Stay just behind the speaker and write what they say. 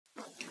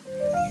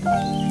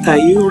Are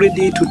you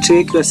ready to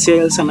take your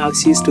sales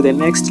analysis to the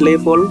next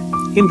level?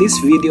 In this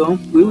video,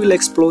 we will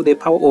explore the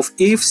power of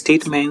if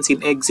statements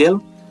in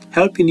Excel,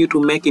 helping you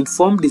to make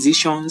informed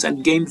decisions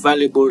and gain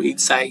valuable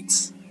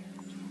insights.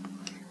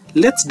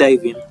 Let's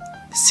dive in.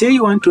 Say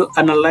you want to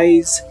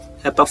analyze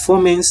a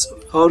performance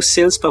or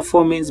sales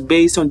performance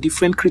based on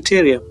different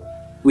criteria.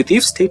 With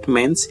if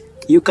statements,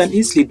 you can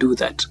easily do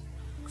that.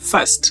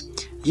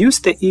 First, use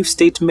the if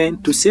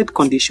statement to set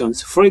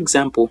conditions. For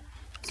example,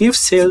 if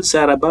sales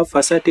are above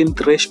a certain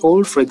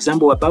threshold, for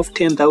example above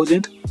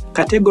 10,000,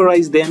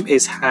 categorize them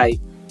as high,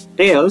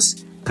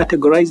 else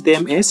categorize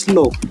them as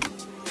low.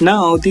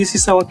 Now this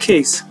is our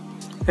case.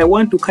 I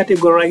want to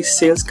categorize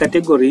sales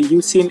category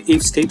using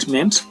if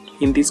statement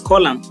in this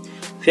column.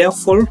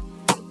 Therefore,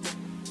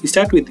 we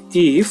start with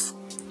if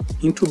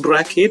into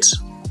bracket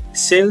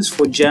sales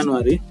for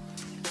January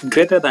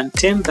greater than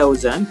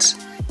 10,000,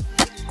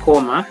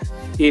 comma,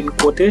 in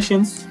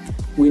quotations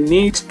we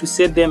need to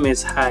set them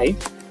as high,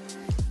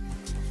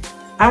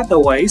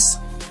 otherwise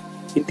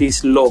it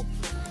is low.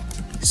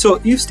 So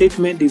if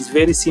statement is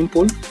very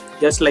simple,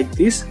 just like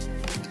this,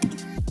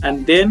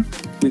 and then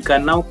we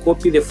can now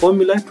copy the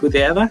formula to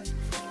the other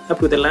up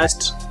to the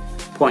last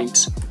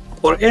point,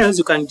 or else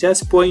you can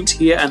just point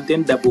here and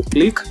then double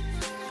click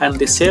and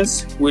the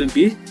cells will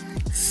be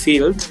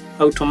filled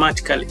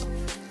automatically.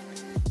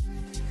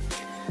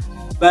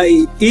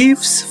 By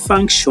ifs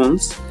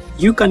functions,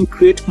 you can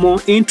create more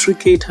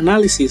intricate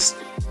analysis.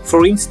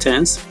 For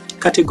instance,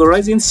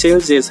 categorizing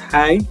sales as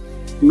high,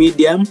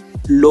 medium,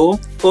 low,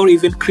 or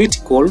even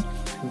critical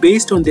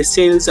based on the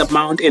sales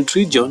amount and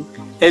region,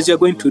 as you're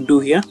going to do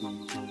here.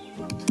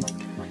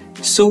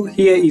 So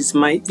here is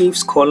my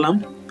ifs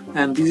column,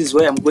 and this is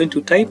where I'm going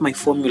to type my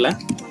formula.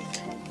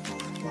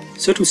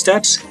 So to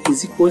start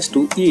is equals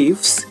to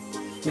ifs,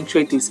 make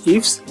sure it is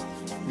ifs,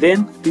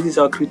 then this is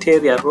our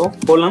criteria row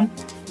column.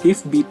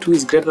 If B2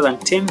 is greater than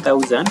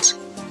 10,000,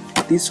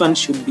 this one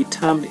should be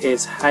termed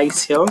as high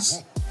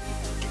sales.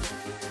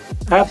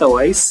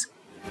 Otherwise,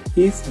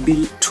 if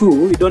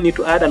B2, we don't need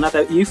to add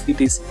another if,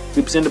 it is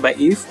represented by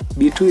if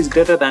B2 is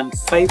greater than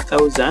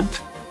 5,000,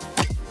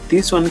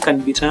 this one can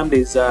be termed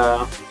as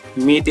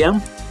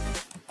medium.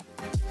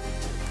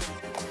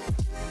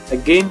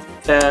 Again,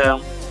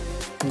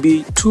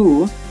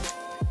 B2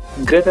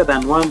 greater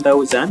than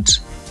 1,000,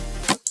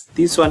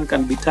 this one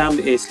can be termed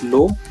as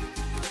low.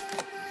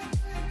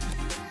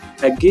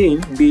 Again,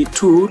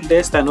 B2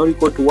 less than or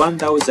equal to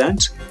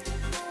 1,000,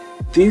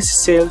 these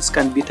sales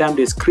can be termed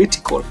as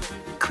critical.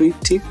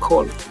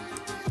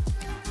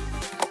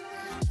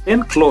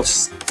 Then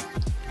close,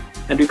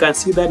 and you can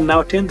see that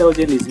now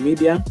 10,000 is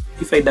medium.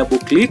 If I double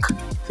click,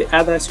 the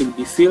others will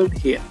be filled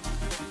here.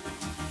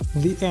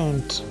 The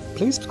end.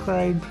 Please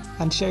subscribe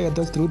and share your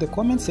thoughts through the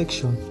comment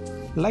section.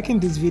 Liking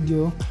this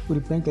video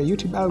will bring the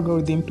YouTube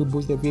algorithm to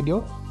boost the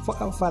video for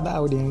a further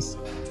audience.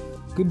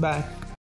 Goodbye.